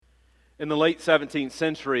In the late 17th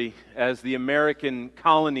century, as the American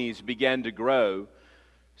colonies began to grow,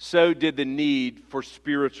 so did the need for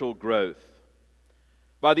spiritual growth.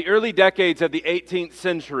 By the early decades of the 18th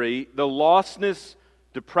century, the lostness,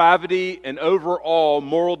 depravity, and overall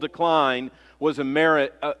moral decline was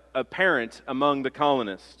apparent among the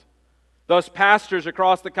colonists. Thus, pastors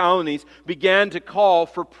across the colonies began to call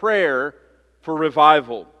for prayer for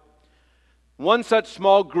revival. One such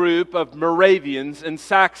small group of Moravians in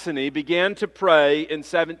Saxony began to pray in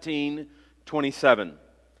 1727.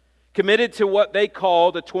 Committed to what they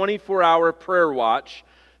called a 24-hour prayer watch,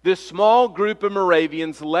 this small group of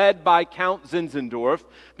Moravians, led by Count Zinzendorf,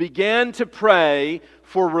 began to pray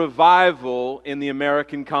for revival in the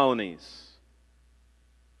American colonies.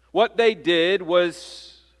 What they did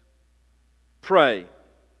was pray,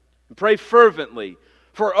 and pray fervently.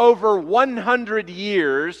 For over 100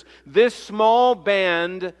 years, this small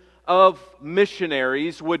band of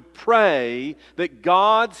missionaries would pray that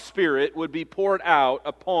God's Spirit would be poured out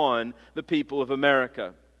upon the people of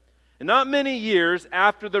America. And not many years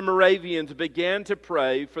after the Moravians began to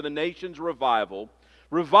pray for the nation's revival,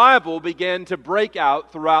 revival began to break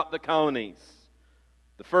out throughout the colonies.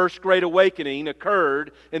 The first Great Awakening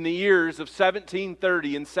occurred in the years of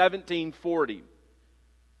 1730 and 1740.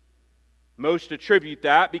 Most attribute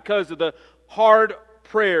that because of the hard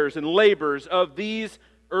prayers and labors of these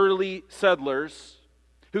early settlers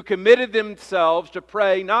who committed themselves to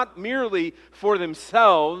pray not merely for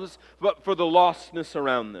themselves, but for the lostness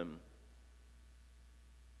around them.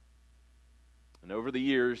 And over the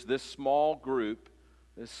years, this small group,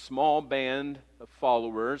 this small band of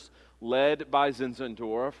followers, led by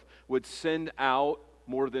Zinzendorf, would send out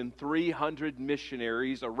more than 300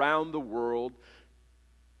 missionaries around the world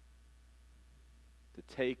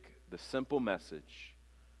to take the simple message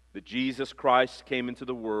that Jesus Christ came into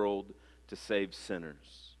the world to save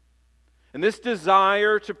sinners. And this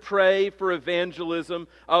desire to pray for evangelism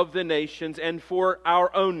of the nations and for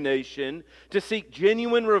our own nation, to seek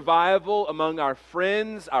genuine revival among our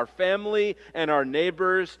friends, our family, and our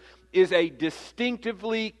neighbors, is a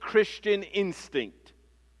distinctively Christian instinct.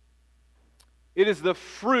 It is the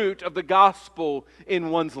fruit of the gospel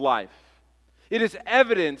in one's life. It is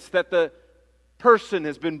evidence that the person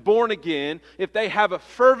has been born again if they have a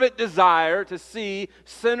fervent desire to see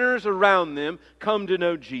sinners around them come to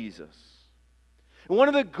know Jesus. And one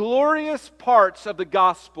of the glorious parts of the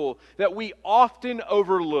gospel that we often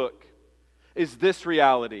overlook is this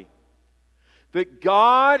reality: that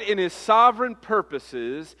God, in His sovereign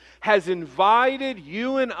purposes, has invited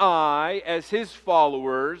you and I, as His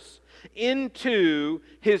followers, into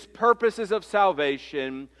His purposes of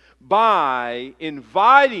salvation by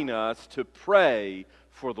inviting us to pray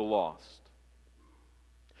for the lost.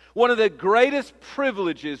 One of the greatest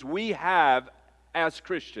privileges we have as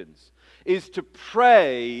Christians is to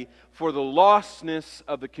pray for the lostness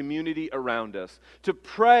of the community around us, to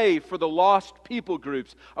pray for the lost people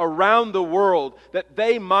groups around the world, that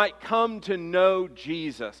they might come to know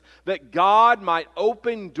Jesus, that God might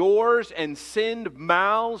open doors and send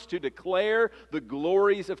mouths to declare the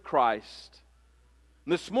glories of Christ.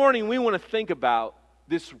 And this morning we want to think about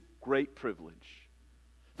this great privilege,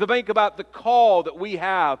 to think about the call that we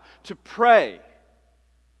have to pray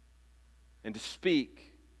and to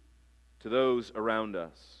speak to those around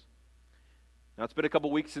us. Now, it's been a couple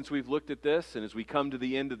weeks since we've looked at this, and as we come to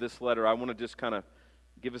the end of this letter, I want to just kind of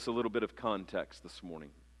give us a little bit of context this morning.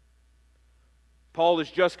 Paul has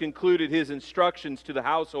just concluded his instructions to the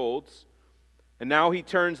households, and now he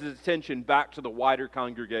turns his attention back to the wider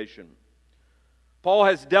congregation. Paul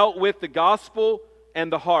has dealt with the gospel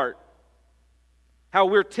and the heart, how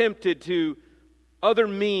we're tempted to other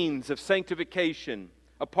means of sanctification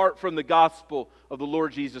apart from the gospel of the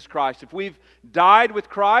Lord Jesus Christ. If we've died with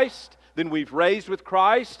Christ, then we've raised with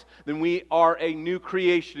Christ, then we are a new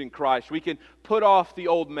creation in Christ. We can put off the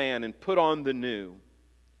old man and put on the new.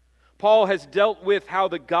 Paul has dealt with how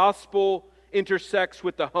the gospel intersects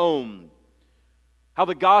with the home, how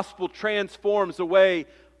the gospel transforms the way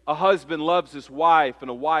a husband loves his wife and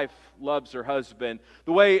a wife loves her husband,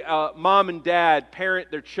 the way mom and dad parent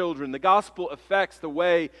their children. The gospel affects the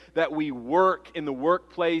way that we work in the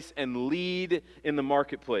workplace and lead in the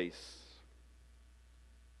marketplace.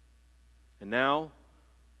 And now,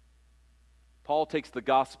 Paul takes the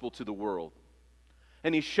gospel to the world.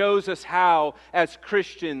 And he shows us how, as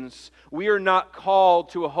Christians, we are not called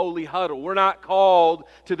to a holy huddle. We're not called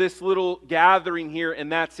to this little gathering here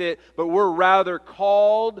and that's it. But we're rather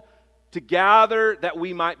called to gather that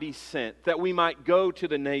we might be sent, that we might go to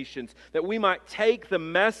the nations, that we might take the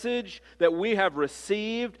message that we have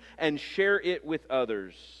received and share it with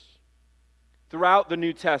others. Throughout the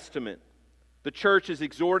New Testament, The church is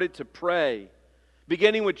exhorted to pray,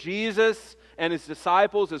 beginning with Jesus and His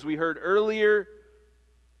disciples, as we heard earlier,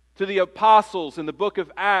 to the apostles in the book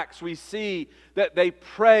of Acts. We see that they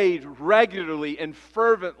prayed regularly and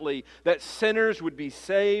fervently that sinners would be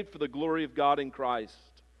saved for the glory of God in Christ.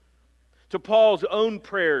 To Paul's own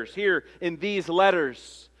prayers here in these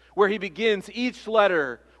letters, where he begins each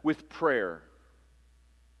letter with prayer.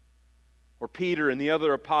 Or Peter and the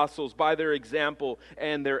other apostles, by their example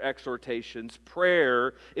and their exhortations.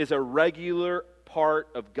 Prayer is a regular part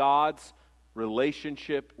of God's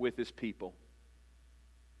relationship with His people.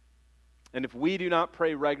 And if we do not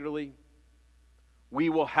pray regularly, we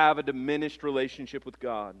will have a diminished relationship with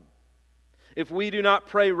God. If we do not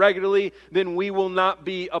pray regularly, then we will not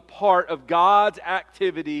be a part of God's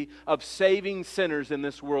activity of saving sinners in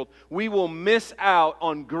this world. We will miss out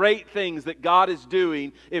on great things that God is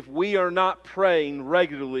doing if we are not praying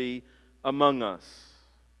regularly among us.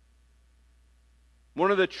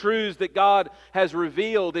 One of the truths that God has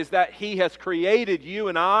revealed is that He has created you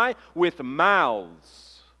and I with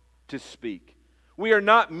mouths to speak. We are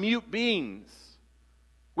not mute beings.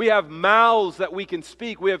 We have mouths that we can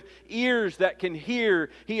speak. We have ears that can hear.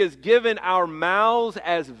 He has given our mouths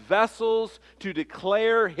as vessels to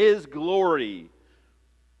declare His glory.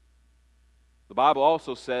 The Bible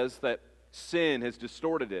also says that sin has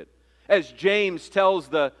distorted it. As James tells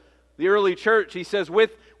the early church, he says,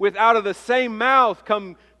 with out of the same mouth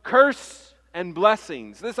come curse and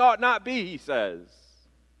blessings. This ought not be, he says.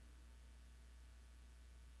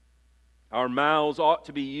 Our mouths ought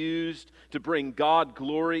to be used to bring God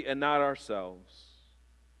glory and not ourselves.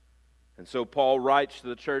 And so Paul writes to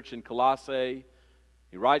the church in Colossae.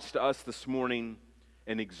 He writes to us this morning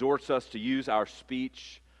and exhorts us to use our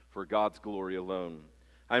speech for God's glory alone.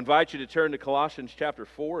 I invite you to turn to Colossians chapter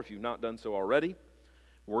 4 if you've not done so already.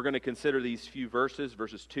 We're going to consider these few verses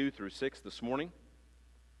 2 through 6 this morning.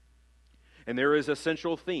 And there is a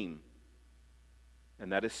central theme,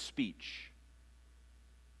 and that is speech.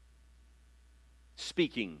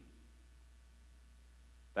 Speaking.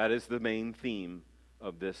 That is the main theme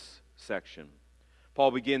of this section.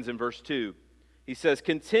 Paul begins in verse 2. He says,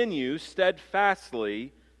 "Continue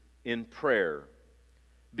steadfastly in prayer,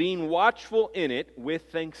 being watchful in it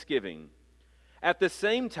with thanksgiving. At the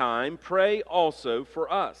same time, pray also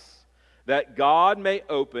for us, that God may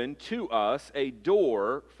open to us a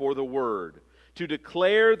door for the word, to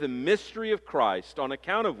declare the mystery of Christ, on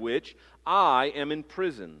account of which I am in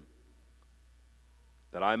prison,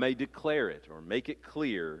 that I may declare it or make it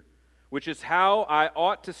clear, which is how I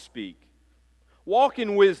ought to speak. Walk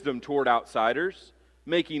in wisdom toward outsiders,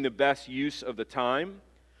 making the best use of the time.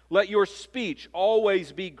 Let your speech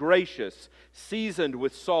always be gracious, seasoned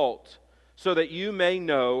with salt, so that you may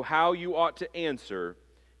know how you ought to answer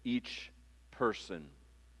each person."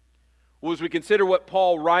 Well, as we consider what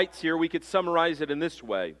Paul writes here, we could summarize it in this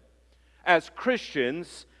way. As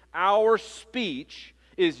Christians, our speech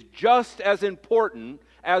is just as important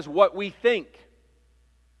as what we think.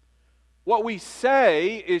 What we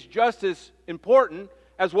say is just as important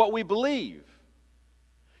as what we believe.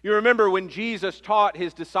 You remember when Jesus taught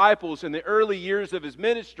His disciples in the early years of His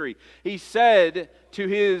ministry, He said to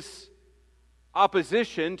His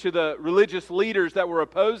opposition, to the religious leaders that were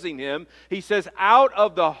opposing Him, He says, "Out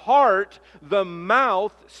of the heart the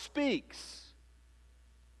mouth speaks."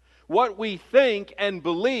 What we think and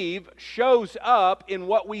believe shows up in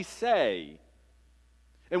what we say.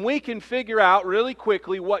 And we can figure out really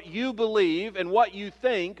quickly what you believe and what you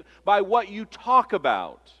think by what you talk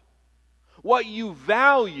about. What you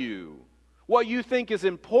value, what you think is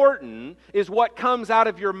important, is what comes out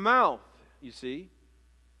of your mouth, you see.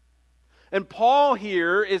 And Paul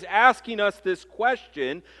here is asking us this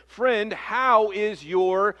question, friend, how is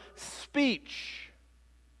your speech?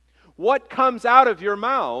 What comes out of your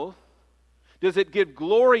mouth? Does it give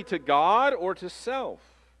glory to God or to self?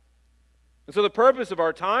 And so the purpose of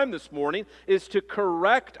our time this morning is to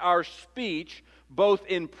correct our speech both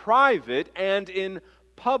in private and in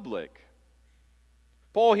public.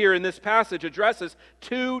 Paul here in this passage addresses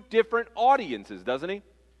two different audiences, doesn't he?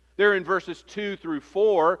 There in verses 2 through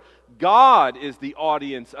 4, God is the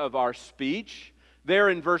audience of our speech. There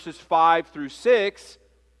in verses 5 through 6,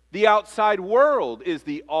 the outside world is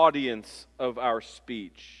the audience of our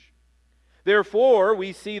speech. Therefore,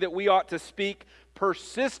 we see that we ought to speak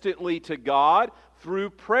persistently to God through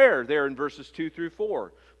prayer, there in verses 2 through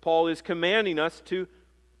 4. Paul is commanding us to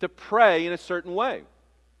pray in a certain way.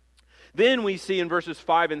 Then we see in verses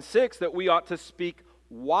 5 and 6 that we ought to speak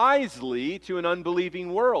wisely to an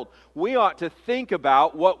unbelieving world. We ought to think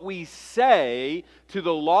about what we say to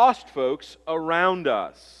the lost folks around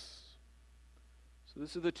us. So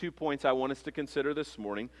These are the 2 points I want us to consider this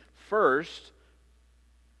morning. First,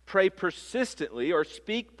 pray persistently or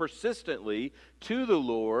speak persistently to the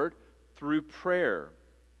Lord through prayer.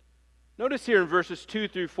 Notice here in verses 2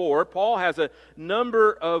 through 4, Paul has a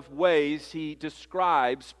number of ways he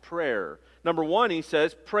describes prayer. Number 1, he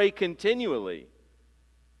says, pray continually.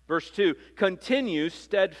 Verse 2, continue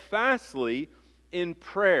steadfastly in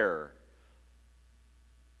prayer.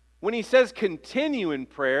 When he says continue in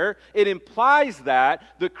prayer, it implies that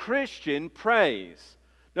the Christian prays.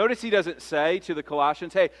 Notice he doesn't say to the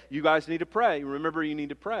Colossians, hey, you guys need to pray. Remember you need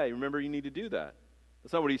to pray. Remember you need to do that.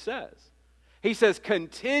 That's not what he says. He says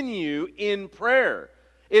continue in prayer.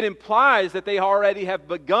 It implies that they already have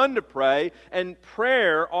begun to pray, and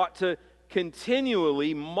prayer ought to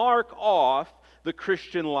continually mark off the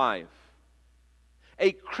Christian life.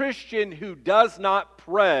 A Christian who does not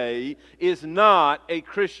pray is not a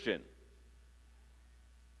Christian.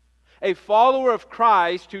 A follower of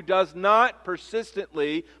Christ who does not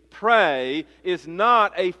persistently pray is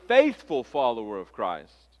not a faithful follower of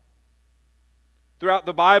Christ. Throughout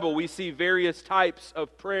the Bible, we see various types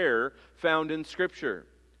of prayer found in Scripture.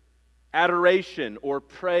 Adoration or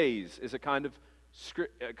praise is a kind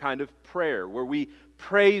of prayer where we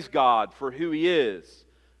praise God for who He is.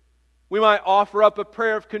 We might offer up a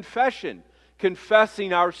prayer of confession,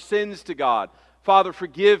 confessing our sins to God. Father,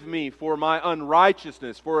 forgive me for my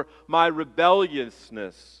unrighteousness, for my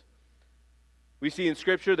rebelliousness. We see in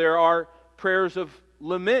Scripture there are prayers of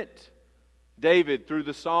lament. David, through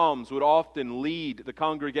the Psalms, would often lead the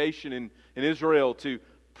congregation in Israel to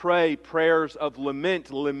pray prayers of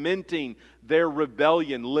lament, lamenting their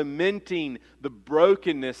rebellion, lamenting the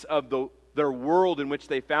brokenness of their world in which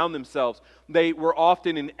they found themselves. They were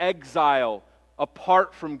often in exile,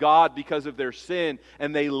 apart from God because of their sin,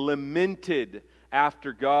 and they lamented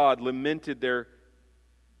after God, There's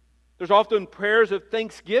often prayers of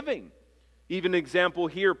thanksgiving. Even an example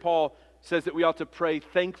here, Paul says that we ought to pray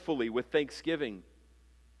thankfully with thanksgiving.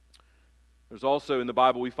 There's also in the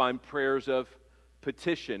Bible we find prayers of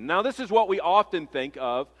petition. Now this is what we often think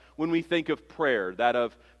of when we think of prayer, that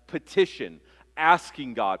of petition,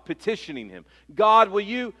 asking God, petitioning Him. God, will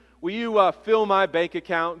you fill my bank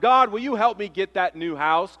account? God, will you help me get that new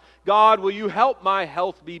house? God, will you help my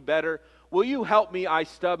health be better? Will you help me? I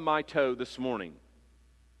stubbed my toe this morning.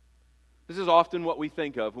 This is often what we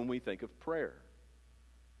think of when we think of prayer.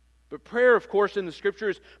 But prayer, of course, in the Scripture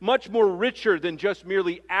is much more richer than just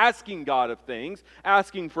merely asking God of things,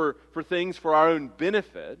 asking for things for our own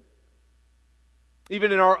benefit.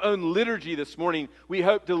 Even in our own liturgy this morning, we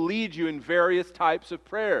hope to lead you in various types of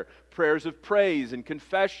prayer. Prayers of praise and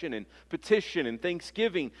confession and petition and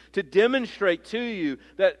thanksgiving, to demonstrate to you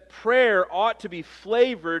that prayer ought to be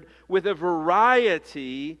flavored with a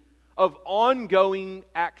variety of ongoing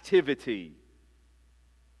activity.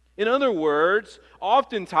 In other words,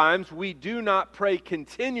 oftentimes we do not pray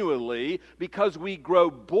continually because we grow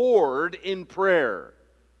bored in prayer.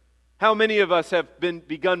 How many of us have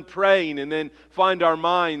begun praying and then find our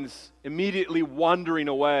minds immediately wandering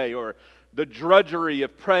away, or the drudgery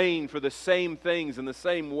of praying for the same things in the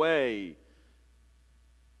same way?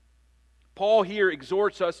 Paul here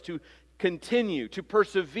exhorts us to continue, to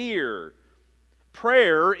persevere.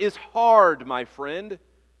 Prayer is hard, my friend.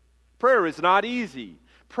 Prayer is not easy.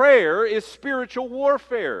 Prayer is spiritual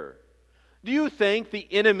warfare. Do you think the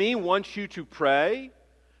enemy wants you to pray?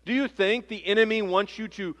 Do you think the enemy wants you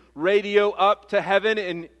to radio up to heaven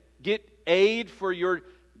and get aid for your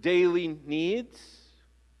daily needs?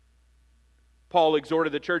 Paul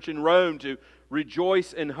exhorted the church in Rome to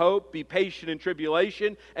rejoice in hope, be patient in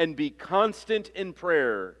tribulation, and be constant in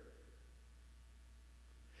prayer.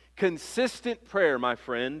 Consistent prayer, my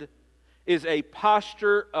friend, is a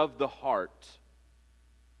posture of the heart.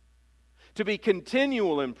 To be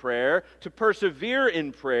continual in prayer, to persevere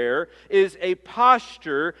in prayer, is a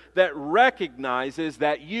posture that recognizes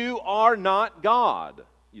that you are not God,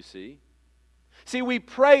 you see. See, we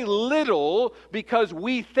pray little because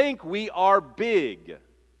we think we are big.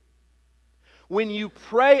 When you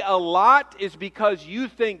pray a lot, it's because you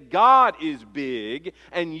think God is big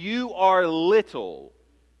and you are little.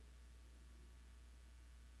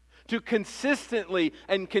 To consistently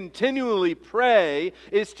and continually pray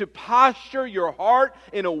is to posture your heart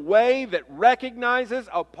in a way that recognizes,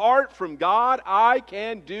 apart from God, I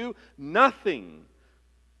can do nothing.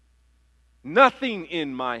 Nothing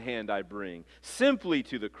in my hand I bring. Simply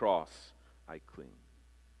to the cross I cling.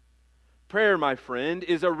 Prayer, my friend,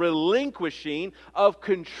 is a relinquishing of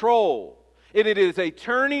control. It is a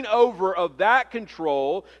turning over of that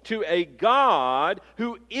control to a God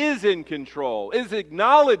who is in control. It is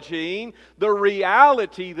acknowledging the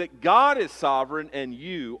reality that God is sovereign and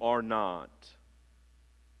you are not.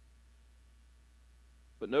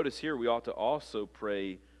 But notice here we ought to also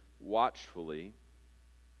pray watchfully.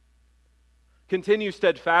 Continue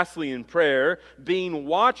steadfastly in prayer, being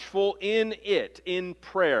watchful in it, in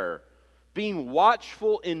prayer. Being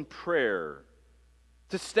watchful in prayer.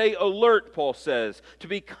 To stay alert, Paul says. To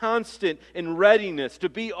be constant in readiness. To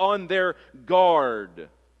be on their guard.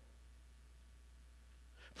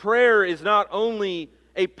 Prayer is not only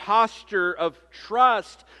a posture of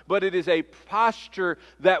trust, but it is a posture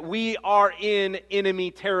that we are in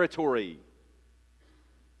enemy territory.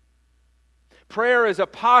 Prayer is a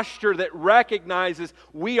posture that recognizes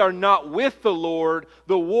we are not with the Lord.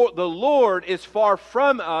 The Lord is far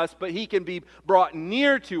from us, but He can be brought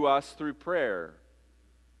near to us through prayer.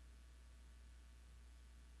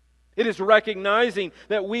 It is recognizing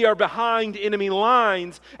that we are behind enemy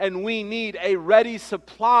lines and we need a ready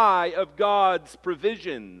supply of God's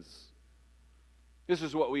provisions. This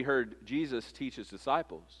is what we heard Jesus teach His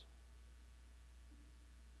disciples.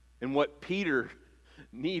 And what Peter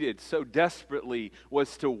needed so desperately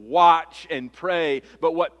was to watch and pray.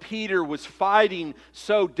 But what Peter was fighting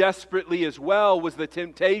so desperately as well was the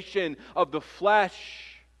temptation of the flesh.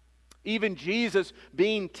 Even Jesus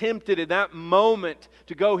being tempted in that moment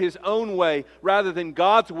to go His own way rather than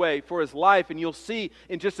God's way for His life. And you'll see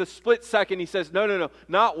in just a split second He says, no,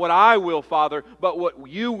 not what I will, Father, but what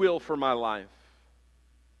you will for my life.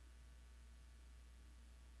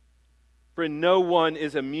 For no one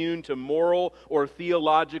is immune to moral or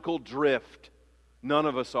theological drift. None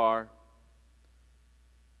of us are.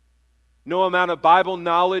 No amount of Bible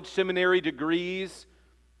knowledge, seminary degrees,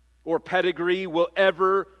 or pedigree will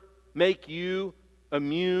ever make you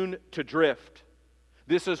immune to drift.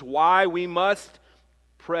 This is why we must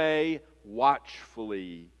pray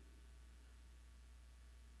watchfully.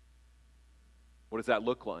 What does that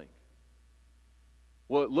look like?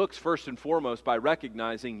 Well, it looks first and foremost by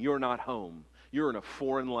recognizing you're not home. You're in a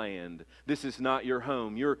foreign land. This is not your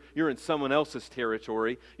home. You're in someone else's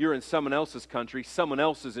territory. You're in someone else's country. Someone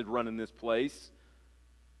else is running this place.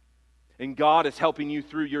 And God is helping you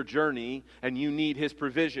through your journey, and you need His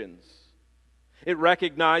provisions. It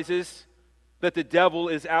recognizes that the devil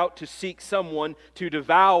is out to seek someone to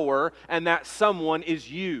devour, and that someone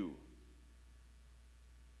is you.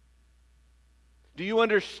 Do you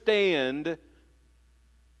understand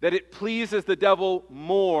that it pleases the devil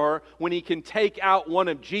more when he can take out one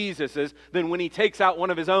of Jesus's than when he takes out one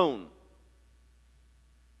of his own?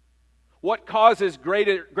 What causes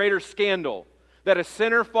greater scandal? That a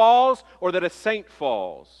sinner falls or that a saint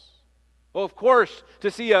falls? Well, of course, to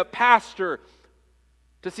see a pastor,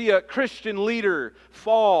 to see a Christian leader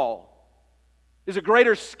fall is a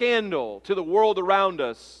greater scandal to the world around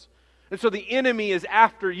us. And so the enemy is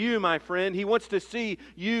after you, my friend. He wants to see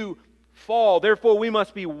you fall. Therefore, we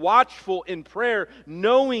must be watchful in prayer,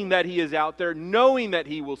 knowing that He is out there, knowing that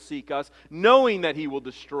He will seek us, knowing that He will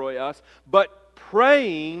destroy us, but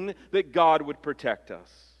praying that God would protect us.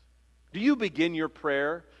 Do you begin your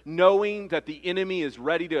prayer knowing that the enemy is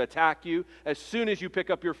ready to attack you as soon as you pick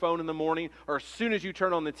up your phone in the morning, or as soon as you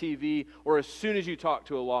turn on the TV, or as soon as you talk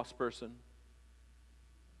to a lost person?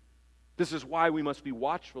 This is why we must be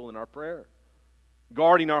watchful in our prayer,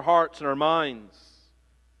 guarding our hearts and our minds.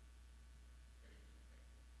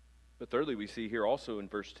 But thirdly, we see here also in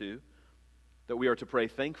verse 2 that we are to pray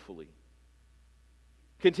thankfully.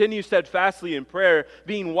 Continue steadfastly in prayer,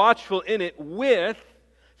 being watchful in it with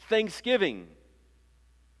thanksgiving.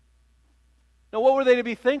 Now, what were they to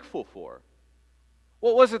be thankful for?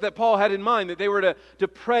 What was it that Paul had in mind that they were to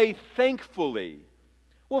pray thankfully?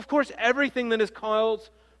 Well, of course, everything that is called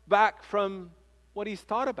back from what he's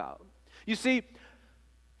thought about. You see,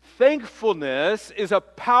 thankfulness is a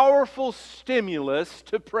powerful stimulus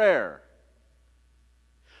to prayer.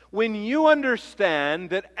 When you understand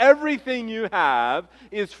that everything you have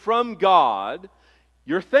is from God,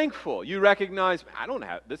 you're thankful. You recognize,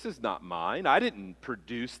 this is not mine. I didn't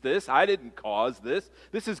produce this. I didn't cause this.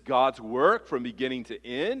 This is God's work from beginning to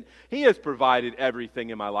end. He has provided everything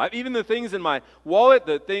in my life. Even the things in my wallet,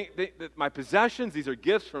 my possessions, these are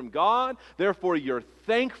gifts from God. Therefore, you're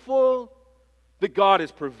thankful that God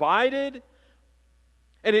has provided.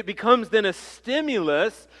 And it becomes then a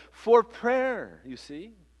stimulus for prayer, you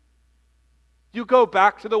see. You go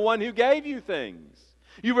back to the one who gave you things.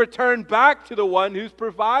 You return back to the one who's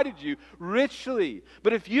provided you richly.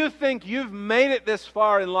 But if you think you've made it this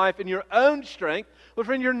far in life in your own strength, well,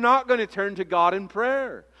 friend, you're not going to turn to God in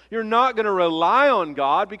prayer. You're not going to rely on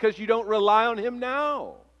God because you don't rely on Him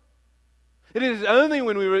now. It is only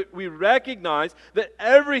when we recognize that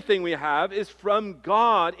everything we have is from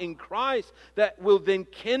God in Christ that will then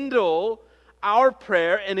kindle our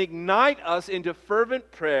prayer and ignite us into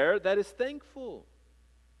fervent prayer that is thankful.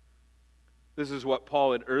 This is what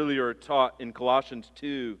Paul had earlier taught in Colossians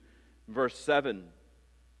 2, verse 7.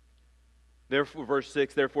 Therefore, verse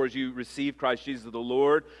 6, therefore, as you receive Christ Jesus the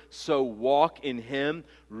Lord, so walk in Him,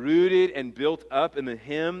 rooted and built up in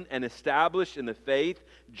Him and established in the faith,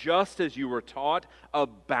 just as you were taught,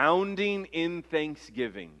 abounding in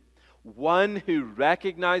thanksgiving. One who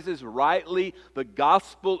recognizes rightly the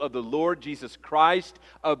gospel of the Lord Jesus Christ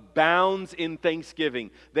abounds in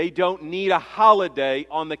thanksgiving. They don't need a holiday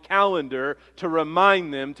on the calendar to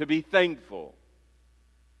remind them to be thankful.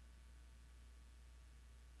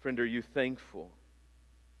 Friend, are you thankful?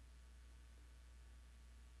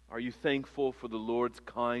 Are you thankful for the Lord's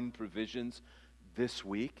kind provisions this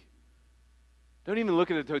week? Don't even look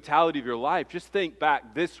at the totality of your life. Just think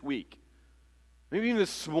back this week. Maybe even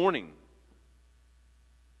this morning.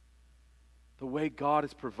 The way God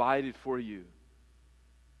has provided for you.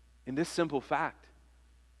 In this simple fact.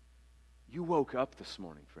 You woke up this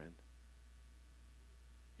morning, friend.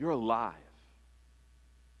 You're alive.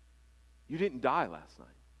 You didn't die last night.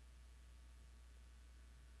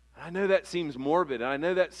 I know that seems morbid, and I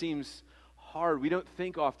know that seems hard. We don't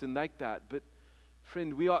think often like that. But,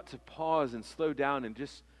 friend, we ought to pause and slow down and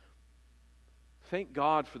just thank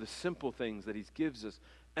God for the simple things that He gives us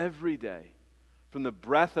every day. From the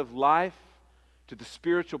breath of life to the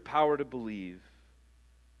spiritual power to believe,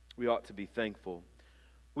 we ought to be thankful.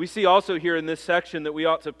 We see also here in this section that we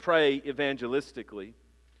ought to pray evangelistically.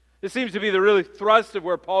 This seems to be the really thrust of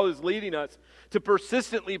where Paul is leading us, to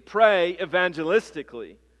persistently pray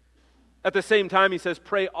evangelistically. At the same time, he says,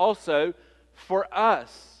 pray also for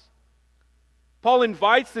us. Paul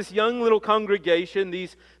invites this young little congregation,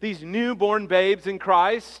 these newborn babes in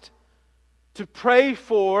Christ, to pray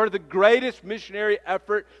for the greatest missionary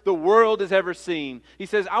effort the world has ever seen. He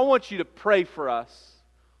says, I want you to pray for us.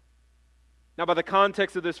 Now, by the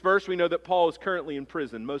context of this verse, we know that Paul is currently in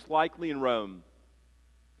prison, most likely in Rome.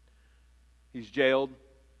 He's jailed.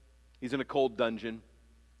 He's in a cold dungeon.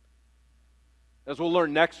 As we'll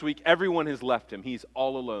learn next week, everyone has left him. He's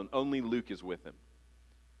all alone. Only Luke is with him.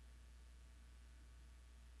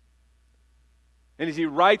 And as he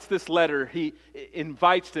writes this letter, he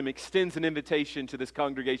invites them, extends an invitation to this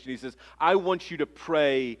congregation. He says, I want you to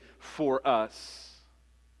pray for us.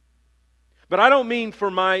 But I don't mean for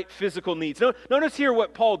my physical needs. Notice here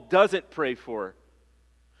what Paul doesn't pray for.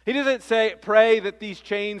 He doesn't say, pray that these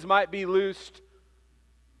chains might be loosed.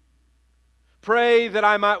 Pray that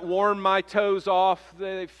I might warm my toes off.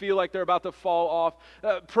 They feel like they're about to fall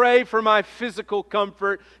off. Pray for my physical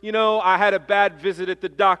comfort. You know, I had a bad visit at the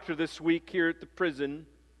doctor this week here at the prison.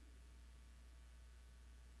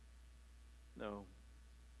 No.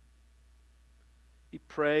 He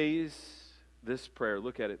prays this prayer.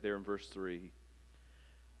 Look at it there in verse 3.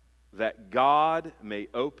 That God may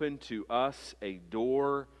open to us a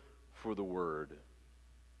door for the word.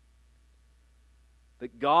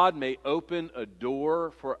 That God may open a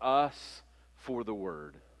door for us for the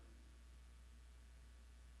word.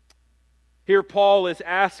 Here Paul is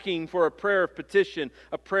asking for a prayer of petition,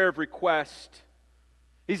 a prayer of request.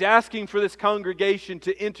 He's asking for this congregation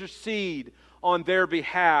to intercede on their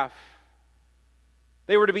behalf.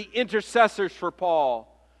 They were to be intercessors for Paul.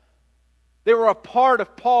 They were a part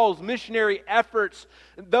of Paul's missionary efforts,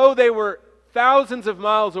 though they were thousands of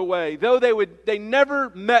miles away, though they never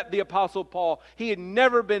met the Apostle Paul. He had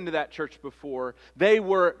never been to that church before. They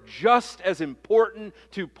were just as important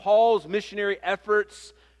to Paul's missionary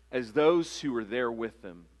efforts as those who were there with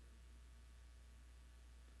them.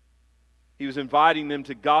 He was inviting them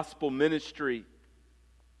to gospel ministry,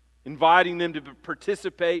 inviting them to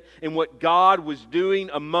participate in what God was doing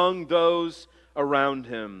among those around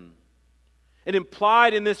him. And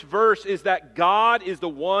implied in this verse is that God is the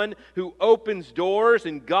one who opens doors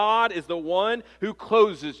and God is the one who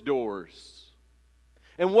closes doors.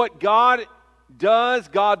 And what God does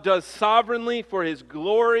sovereignly for His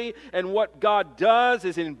glory. And what God does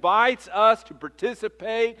is invites us to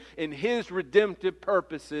participate in His redemptive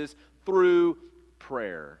purposes through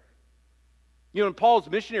prayer. You know, in Paul's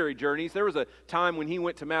missionary journeys, there was a time when he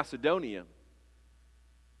went to Macedonia.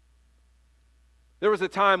 There was a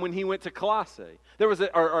time when he went to Colossae.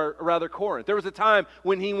 Or rather Corinth. There was a time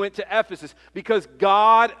when he went to Ephesus because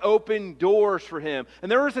God opened doors for him.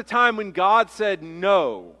 And there was a time when God said,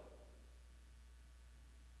 no,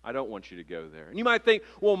 I don't want you to go there. And you might think,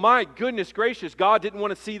 well, my goodness gracious, God didn't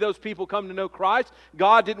want to see those people come to know Christ.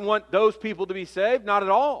 God didn't want those people to be saved. Not at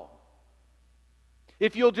all.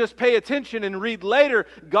 If you'll just pay attention and read later,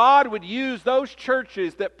 God would use those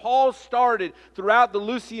churches that Paul started throughout the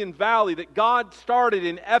Lycian Valley, that God started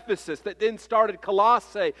in Ephesus, that then started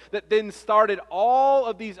Colossae, that then started all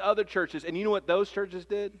of these other churches. And you know what those churches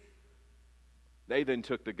did? They then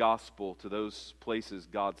took the gospel to those places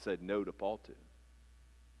God said no to Paul to.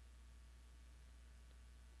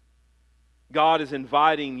 God is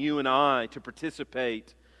inviting you and I to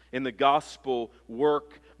participate in the gospel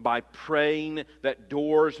work by praying that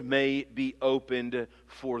doors may be opened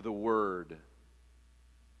for the Word.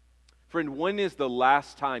 Friend, when is the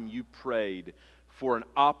last time you prayed for an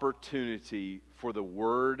opportunity for the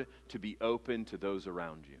Word to be open to those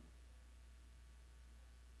around you?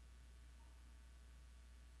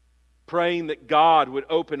 Praying that God would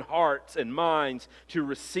open hearts and minds to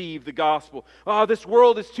receive the gospel. Oh, this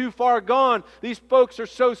world is too far gone. These folks are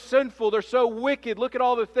so sinful. They're so wicked. Look at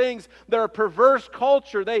all the things. They're a perverse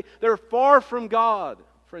culture. They're far from God.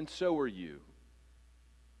 Friend, so are you.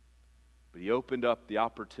 But He opened up the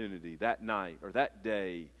opportunity that night or that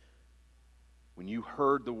day when you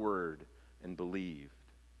heard the word and believed.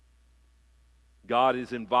 God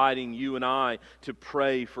is inviting you and I to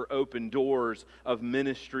pray for open doors of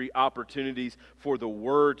ministry opportunities for the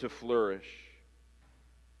Word to flourish.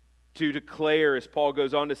 To declare, as Paul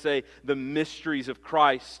goes on to say, the mysteries of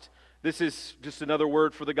Christ. This is just another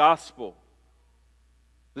word for the gospel.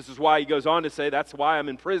 This is why he goes on to say, that's why I'm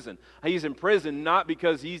in prison. He's in prison not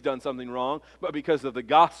because he's done something wrong, but because of the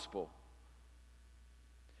gospel.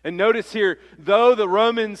 And notice here, though the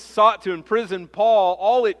Romans sought to imprison Paul,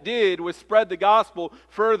 all it did was spread the gospel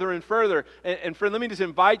further and further. And friend, let me just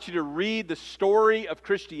invite you to read the story of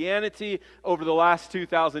Christianity over the last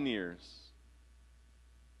 2,000 years.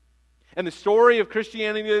 And the story of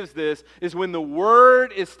Christianity is this, is when the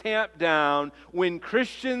word is tamped down, when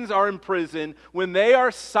Christians are imprisoned, when they are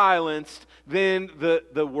silenced, then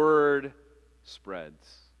the word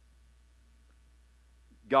spreads.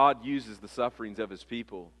 God uses the sufferings of His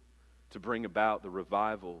people to bring about the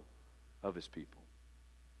revival of His people.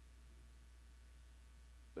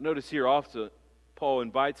 But notice here also, Paul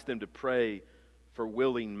invites them to pray for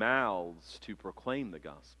willing mouths to proclaim the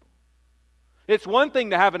gospel. It's one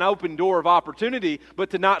thing to have an open door of opportunity,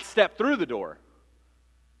 but to not step through the door.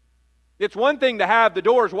 It's one thing to have the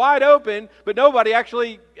doors wide open, but nobody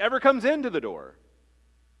actually ever comes into the door.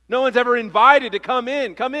 No one's ever invited to come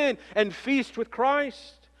in and feast with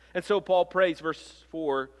Christ. And so Paul prays, verse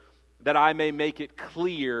 4, that I may make it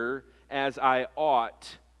clear as I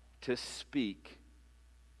ought to speak.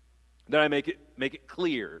 That I make it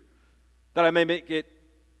clear. That I may make it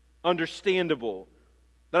understandable.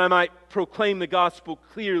 That I might proclaim the gospel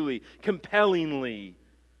clearly, compellingly.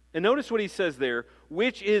 And notice what he says there,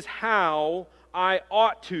 which is how I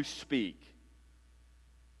ought to speak.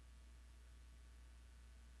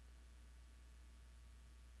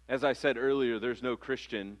 As I said earlier, there's no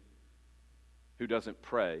Christian who doesn't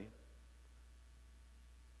pray.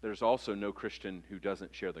 There's also no Christian who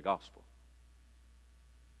doesn't share the gospel.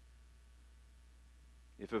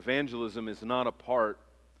 If evangelism is not a part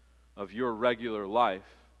of your regular life,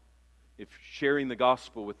 if sharing the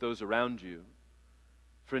gospel with those around you,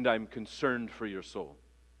 friend, I'm concerned for your soul.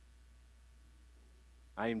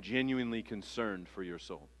 I am genuinely concerned for your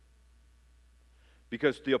soul.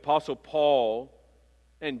 Because the Apostle Paul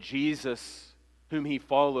and Jesus, whom he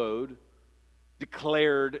followed,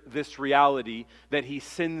 declared this reality that He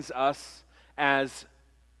sends us as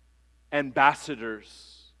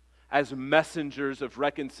ambassadors, as messengers of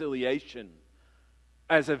reconciliation,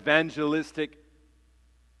 as evangelistic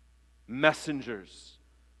messengers.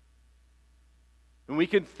 And we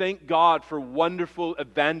can thank God for wonderful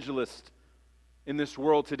evangelists in this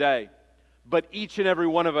world today. But each and every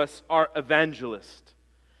one of us are evangelists.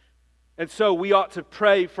 And so we ought to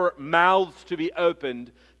pray for mouths to be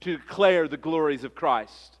opened to declare the glories of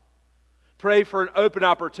Christ. Pray for an open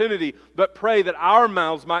opportunity, but pray that our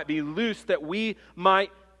mouths might be loosed, that we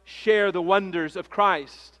might share the wonders of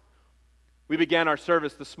Christ. We began our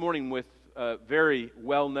service this morning with a very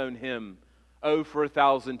well-known hymn, "Oh, for a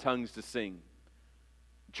Thousand Tongues to Sing."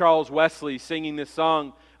 Charles Wesley singing this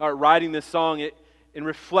song, or writing this song, in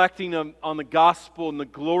reflecting on the gospel and the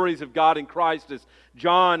glories of God in Christ, as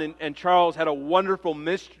John and Charles had a wonderful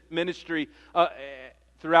ministry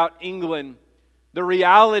throughout England. The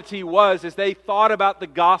reality was, as they thought about the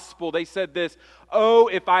gospel, they said this, "Oh,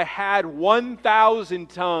 if I had 1,000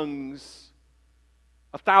 tongues,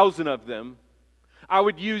 1,000 of them, I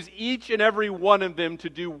would use each and every one of them to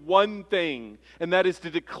do one thing, and that is to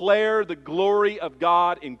declare the glory of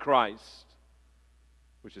God in Christ,"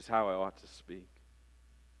 which is how I ought to speak.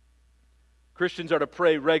 Christians are to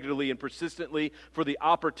pray regularly and persistently for the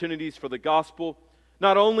opportunities for the gospel,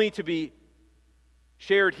 not only to be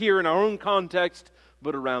shared here in our own context,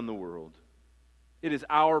 but around the world. It is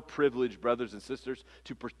our privilege, brothers and sisters,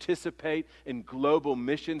 to participate in global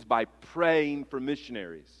missions by praying for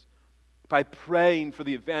missionaries, by praying for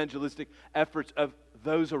the evangelistic efforts of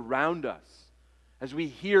those around us. As we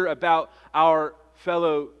hear about our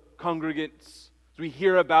fellow congregants, as we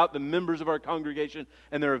hear about the members of our congregation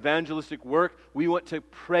and their evangelistic work, we want to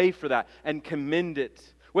pray for that and commend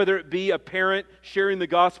it. Whether it be a parent sharing the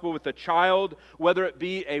gospel with a child, whether it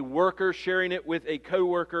be a worker sharing it with a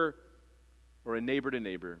coworker, or a neighbor to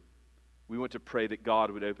neighbor, we want to pray that God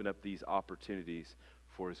would open up these opportunities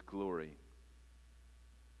for His glory.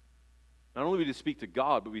 Not only do we speak to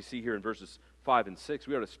God, but we see here in verses 5 and 6,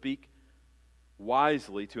 we are to speak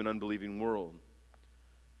wisely to an unbelieving world.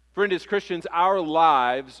 Friend, as Christians, our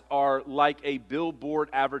lives are like a billboard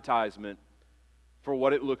advertisement for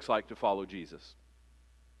what it looks like to follow Jesus.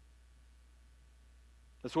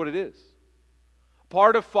 That's what it is.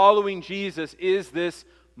 Part of following Jesus is this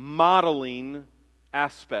modeling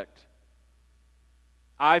aspect.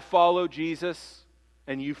 I follow Jesus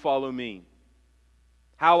and you follow me.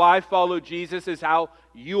 How I follow Jesus is how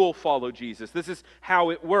you'll follow Jesus. This is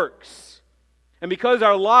how it works. And because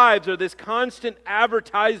our lives are this constant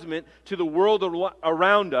advertisement to the world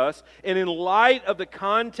around us, and in light of the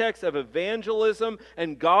context of evangelism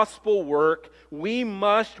and gospel work, we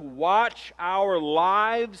must watch our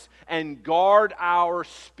lives and guard our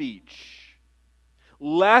speech,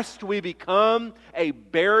 lest we become a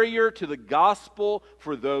barrier to the gospel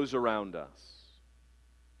for those around us.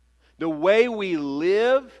 The way we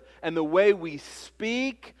live and the way we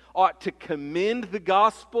speak ought to commend the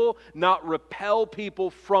gospel, not repel people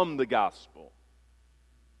from the gospel.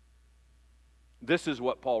 This is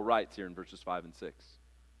what Paul writes here in verses 5 and 6.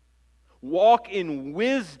 Walk in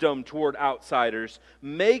wisdom toward outsiders,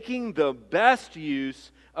 making the best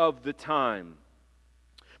use of the time.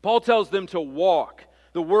 Paul tells them to walk.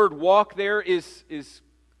 The word walk there is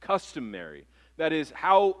customary. That is,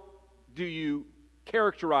 how do you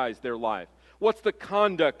characterize their life? What's the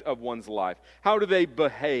conduct of one's life? How do they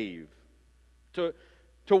behave? To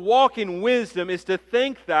walk in wisdom is to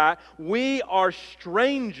think that we are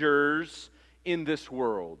strangers in this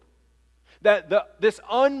world. That this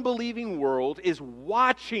unbelieving world is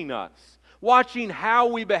watching us, watching how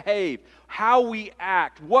we behave, how we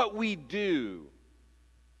act, what we do.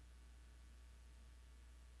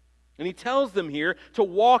 And he tells them here to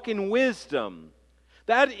walk in wisdom.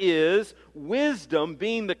 That is, wisdom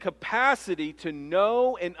being the capacity to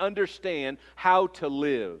know and understand how to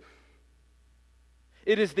live.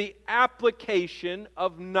 It is the application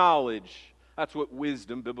of knowledge. That's what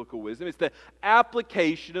wisdom, biblical wisdom, it's the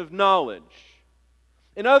application of knowledge.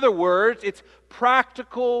 In other words, it's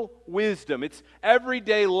practical wisdom. It's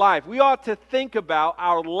everyday life. We ought to think about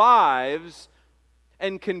our lives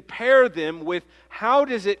and compare them with how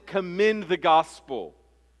does it commend the gospel?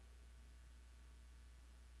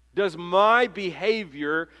 Does my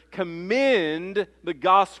behavior commend the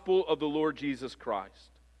gospel of the Lord Jesus Christ?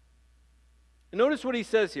 And notice what he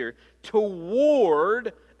says here,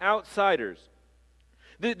 toward outsiders.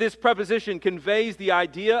 This preposition conveys the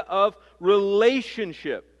idea of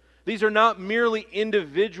relationship. These are not merely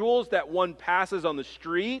individuals that one passes on the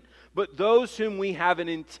street, but those whom we have an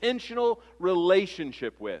intentional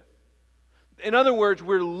relationship with. In other words,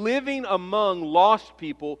 we're living among lost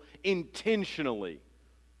people intentionally.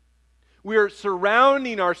 We are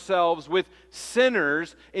surrounding ourselves with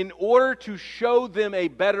sinners in order to show them a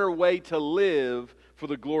better way to live for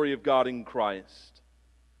the glory of God in Christ.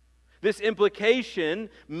 This implication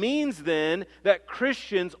means then that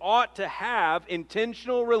Christians ought to have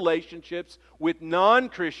intentional relationships with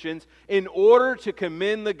non-Christians in order to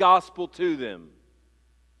commend the gospel to them.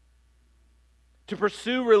 To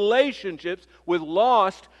pursue relationships with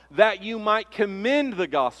lost that you might commend the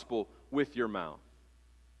gospel with your mouth.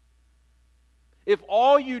 If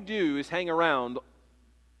all you do is hang around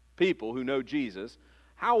people who know Jesus,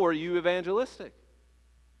 how are you evangelistic?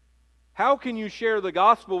 How can you share the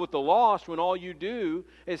gospel with the lost when all you do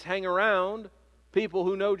is hang around people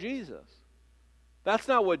who know Jesus? That's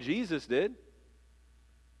not what Jesus did.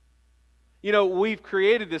 You know, we've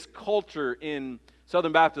created this culture in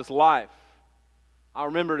Southern Baptist life I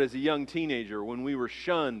remember it as a young teenager when we were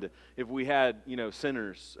shunned if we had,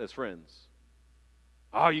 sinners as friends.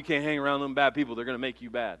 Oh, you can't hang around them bad people. They're going to make you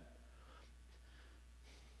bad.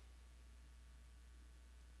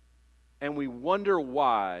 And we wonder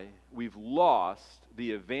why we've lost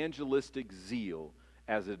the evangelistic zeal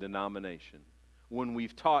as a denomination when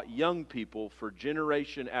we've taught young people for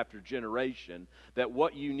generation after generation that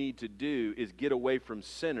what you need to do is get away from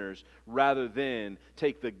sinners rather than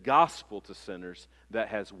take the gospel to sinners that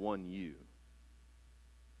has won you.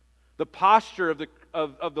 The posture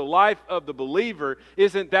of the life of the believer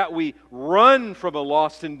isn't that we run from a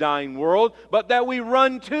lost and dying world, but that we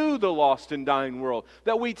run to the lost and dying world.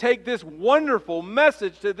 That we take this wonderful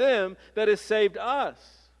message to them that has saved us.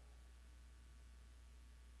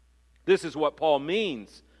 This is what Paul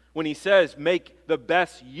means when he says, make the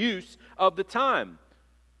best use of the time.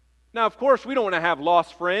 Now, of course, we don't want to have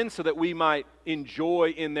lost friends so that we might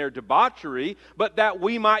enjoy in their debauchery, but that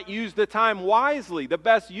we might use the time wisely. The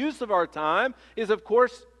best use of our time is, of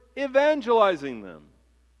course, evangelizing them,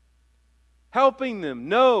 helping them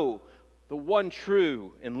know the one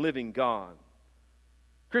true and living God.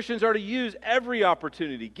 Christians are to use every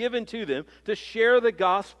opportunity given to them to share the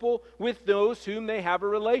gospel with those whom they have a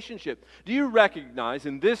relationship. Do you recognize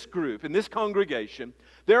in this group, in this congregation,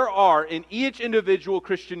 there are in each individual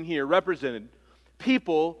Christian here represented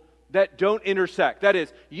people that don't intersect? That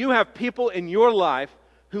is, you have people in your life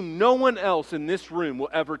whom no one else in this room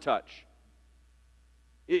will ever touch.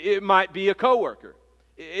 It might be a coworker.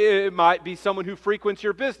 It might be someone who frequents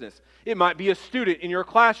your business. It might be a student in your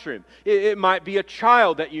classroom. It might be a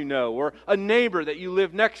child that you know or a neighbor that you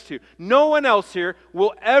live next to. No one else here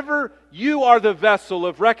will ever, you are the vessel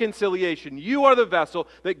of reconciliation. You are the vessel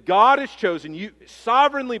that God has chosen, you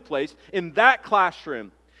sovereignly placed in that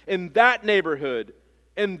classroom, in that neighborhood,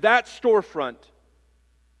 in that storefront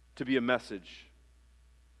to be a messenger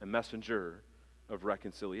of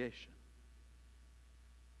reconciliation.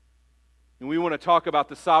 And we want to talk about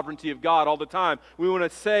the sovereignty of God all the time. We want to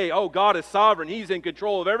say, oh, God is sovereign. He's in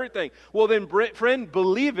control of everything. Well, then, friend,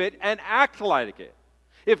 believe it and act like it.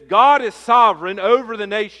 If God is sovereign over the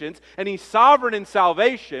nations and He's sovereign in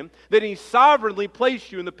salvation, then He sovereignly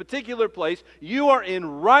placed you in the particular place you are in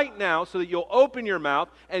right now so that you'll open your mouth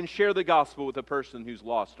and share the gospel with a person who's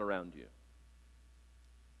lost around you.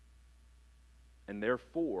 And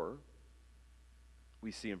therefore,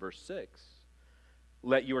 we see in verse 6,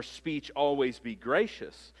 let your speech always be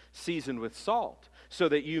gracious, seasoned with salt, so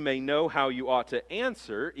that you may know how you ought to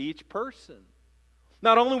answer each person.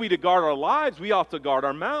 Not only are we to guard our lives, we ought to guard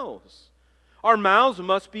our mouths. Our mouths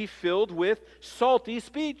must be filled with salty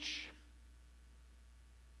speech.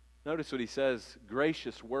 Notice what he says,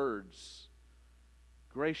 gracious words.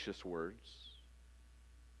 Gracious words.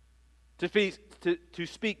 To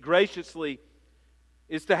speak graciously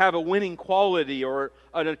is to have a winning quality or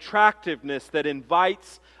an attractiveness that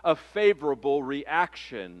invites a favorable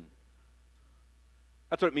reaction.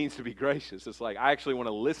 That's what it means to be gracious. It's like, I actually want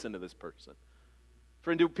to listen to this person.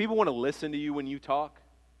 Friend, do people want to listen to you when you talk?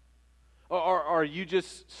 Or are you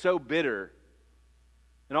just so bitter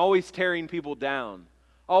and always tearing people down?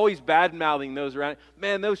 Always bad-mouthing those around?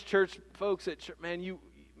 Man, those church folks at church,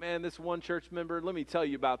 this one church member, let me tell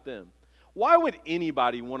you about them. Why would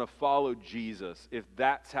anybody want to follow Jesus if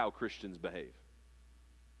that's how Christians behave?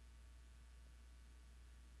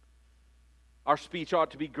 Our speech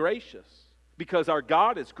ought to be gracious because our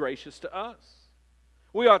God is gracious to us.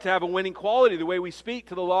 We ought to have a winning quality the way we speak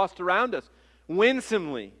to the lost around us,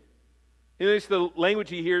 winsomely. Notice the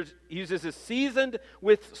language he uses is seasoned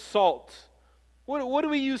with salt. What do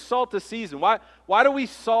we use salt to season? Why do we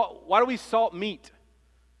salt meat?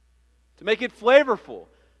 To make it flavorful.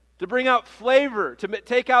 To bring out flavor,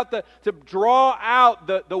 to draw out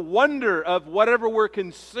the wonder of whatever we're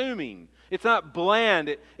consuming. It's not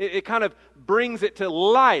bland. It kind of brings it to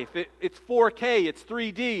life. It's 4K. It's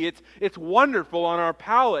 3D. It's wonderful on our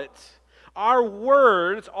palates. Our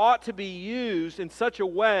words ought to be used in such a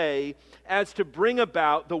way as to bring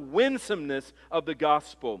about the winsomeness of the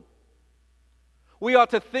gospel. We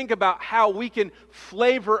ought to think about how we can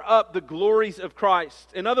flavor up the glories of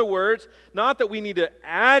Christ. In other words, not that we need to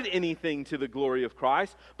add anything to the glory of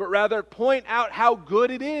Christ, but rather point out how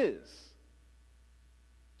good it is.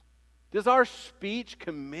 Does our speech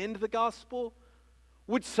commend the gospel?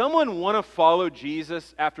 Would someone want to follow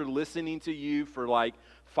Jesus after listening to you for like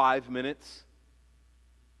 5 minutes?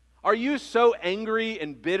 Are you so angry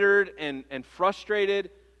and bittered and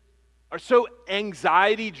frustrated, or so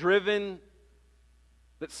anxiety-driven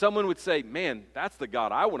that someone would say, man, that's the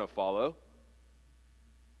God I want to follow?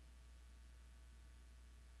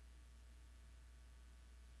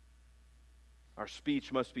 Our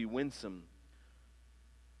speech must be winsome.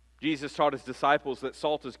 Jesus taught his disciples that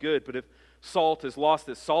salt is good, but if salt has lost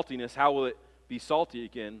its saltiness, how will it be salty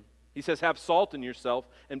again? He says, have salt in yourself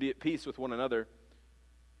and be at peace with one another.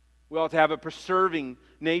 We ought to have a preserving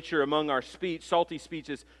nature among our speech. Salty speech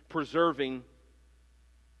is preserving.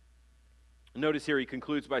 Notice here he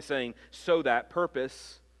concludes by saying, so that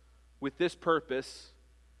purpose, with this purpose,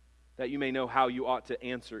 that you may know how you ought to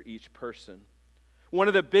answer each person. One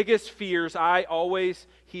of the biggest fears I always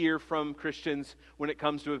hear from Christians when it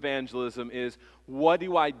comes to evangelism is, what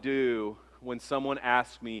do I do when someone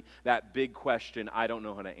asks me that big question I don't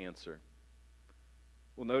know how to answer?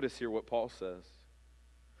 Well, notice here what Paul says.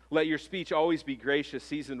 Let your speech always be gracious,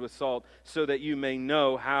 seasoned with salt, so that you may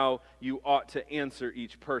know how you ought to answer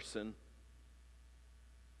each person.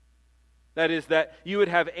 That is, that you would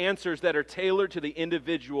have answers that are tailored to the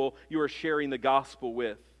individual you are sharing the gospel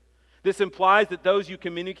with. This implies that those you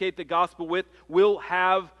communicate the gospel with will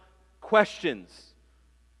have questions.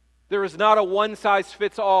 There is not a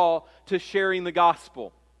one-size-fits-all to sharing the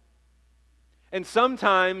gospel. And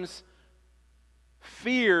sometimes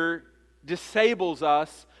fear disables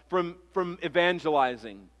us from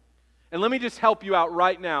evangelizing. And let me just help you out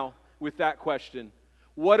right now with that question.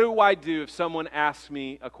 What do I do if someone asks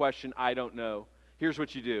me a question I don't know? Here's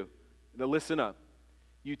what you do. Now listen up.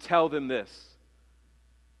 You tell them this.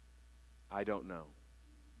 I don't know.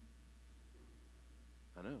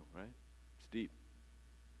 I know, right? It's deep.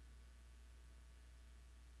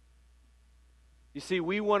 You see,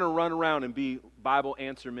 we want to run around and be Bible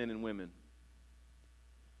answer men and women.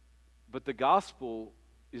 But the gospel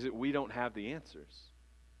is that we don't have the answers.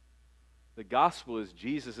 The gospel is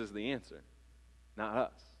Jesus is the answer, not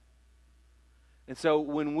us. And so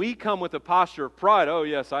when we come with a posture of pride, oh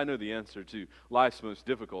yes, I know the answer to life's most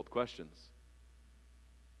difficult questions,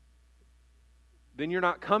 then you're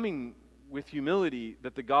not coming with humility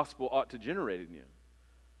that the gospel ought to generate in you.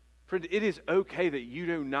 Friend, it is okay that you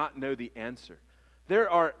do not know the answer. There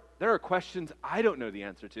are questions I don't know the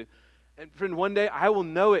answer to. And friend, one day I will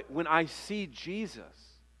know it when I see Jesus.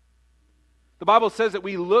 The Bible says that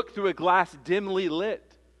we look through a glass dimly lit.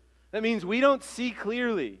 That means we don't see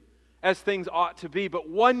clearly as things ought to be, but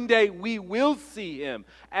one day we will see Him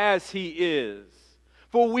as He is.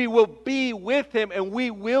 For we will be with Him and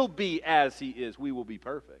we will be as He is. We will be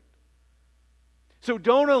perfect. So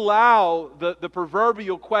don't allow the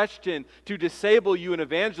proverbial question to disable you in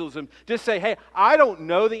evangelism. Just say, hey, I don't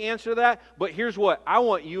know the answer to that, but here's what. I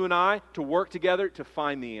want you and I to work together to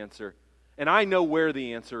find the answer. And I know where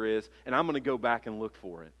the answer is, and I'm going to go back and look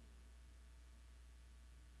for it.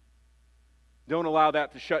 Don't allow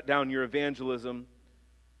that to shut down your evangelism.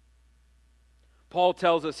 Paul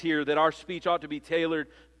tells us here that our speech ought to be tailored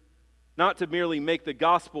not to merely make the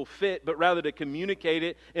gospel fit, but rather to communicate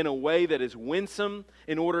it in a way that is winsome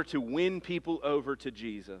in order to win people over to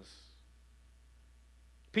Jesus.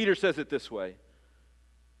 Peter says it this way,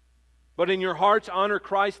 but in your hearts honor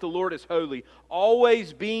Christ the Lord as holy,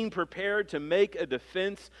 always being prepared to make a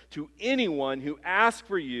defense to anyone who asks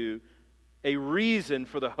for you a reason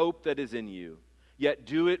for the hope that is in you, yet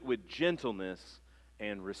do it with gentleness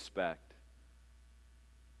and respect.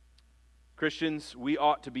 Christians, we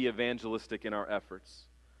ought to be evangelistic in our efforts.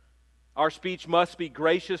 Our speech must be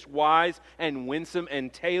gracious, wise, and winsome,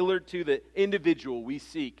 and tailored to the individual we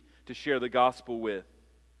seek to share the gospel with.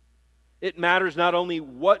 It matters not only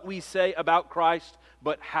what we say about Christ,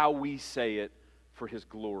 but how we say it for His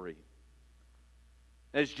glory.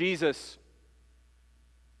 As Jesus,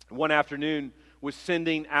 one afternoon, was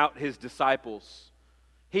sending out His disciples,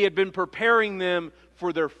 He had been preparing them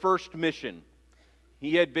for their first mission.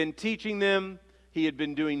 He had been teaching them. He had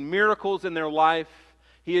been doing miracles in their life.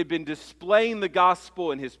 He had been displaying the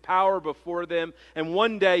gospel and His power before them. And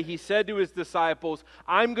one day He said to His disciples,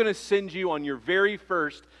 I'm going to send you on your very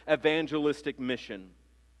first evangelistic mission.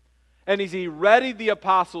 And as He readied the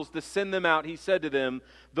apostles to send them out, He said to them,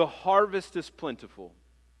 the harvest is plentiful,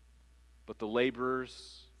 but the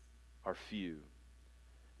laborers are few.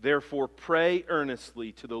 Therefore pray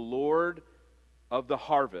earnestly to the Lord of the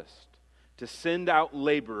harvest to send out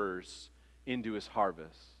laborers into His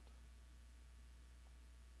harvest.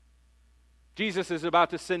 Jesus is about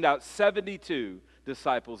to send out 72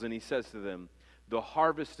 disciples, and He says to them, the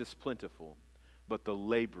harvest is plentiful, but the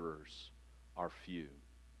laborers are few.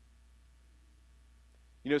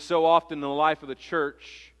 You know, so often in the life of the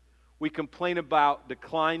church, we complain about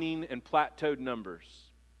declining and plateaued numbers.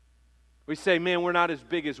 We say, man, we're not as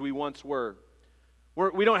big as we once were.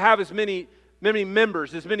 We don't have as many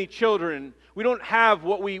members, as many children. We don't have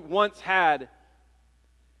what we once had.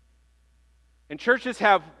 And churches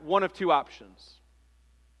have one of two options.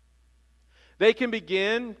 They can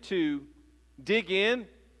begin to dig in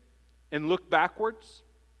and look backwards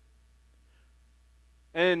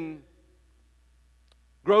and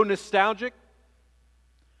grow nostalgic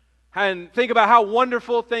and think about how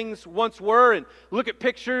wonderful things once were and look at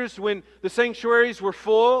pictures when the sanctuaries were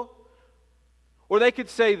full. Or they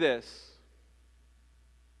could say this: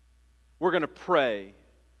 we're going to pray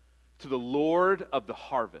to the Lord of the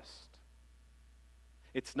harvest.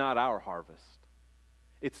 It's not our harvest.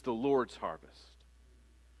 It's the Lord's harvest.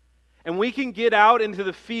 And we can get out into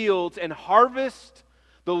the fields and harvest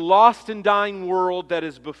the lost and dying world that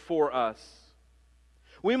is before us.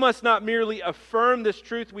 We must not merely affirm this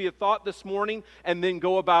truth we have thought this morning and then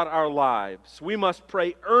go about our lives. We must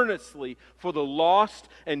pray earnestly for the lost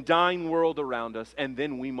and dying world around us, and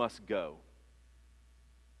then we must go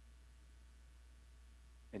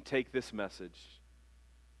and take this message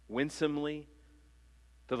winsomely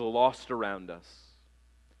to the lost around us,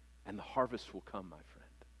 and the harvest will come, my friend,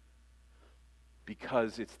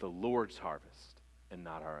 because it's the Lord's harvest and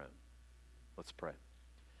not our own. Let's pray.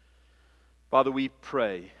 Father, we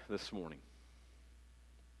pray this morning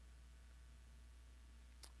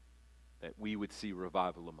that we would see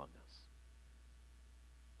revival among us.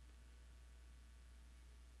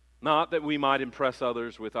 Not that we might impress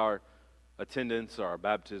others with our attendance or our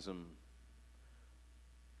baptism,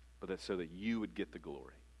 but that so that you would get the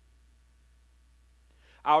glory.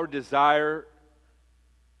 Our desire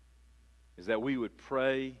is that we would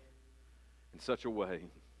pray in such a way,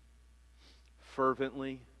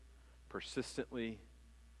 fervently, persistently,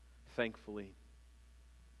 thankfully,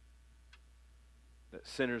 that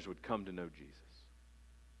sinners would come to know Jesus.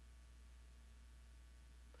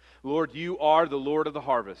 Lord, you are the Lord of the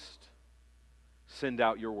harvest. Send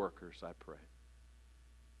out your workers, I pray.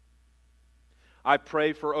 I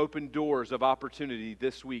pray for open doors of opportunity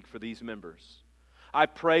this week for these members. I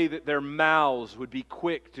pray that their mouths would be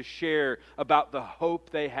quick to share about the hope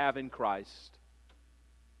they have in Christ,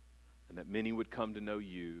 and that many would come to know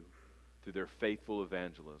you through their faithful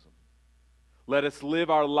evangelism. Let us live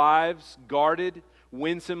our lives guarded,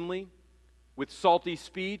 winsomely, with salty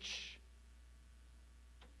speech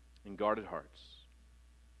and guarded hearts,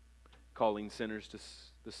 calling sinners to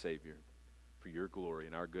the Savior for your glory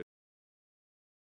and our good.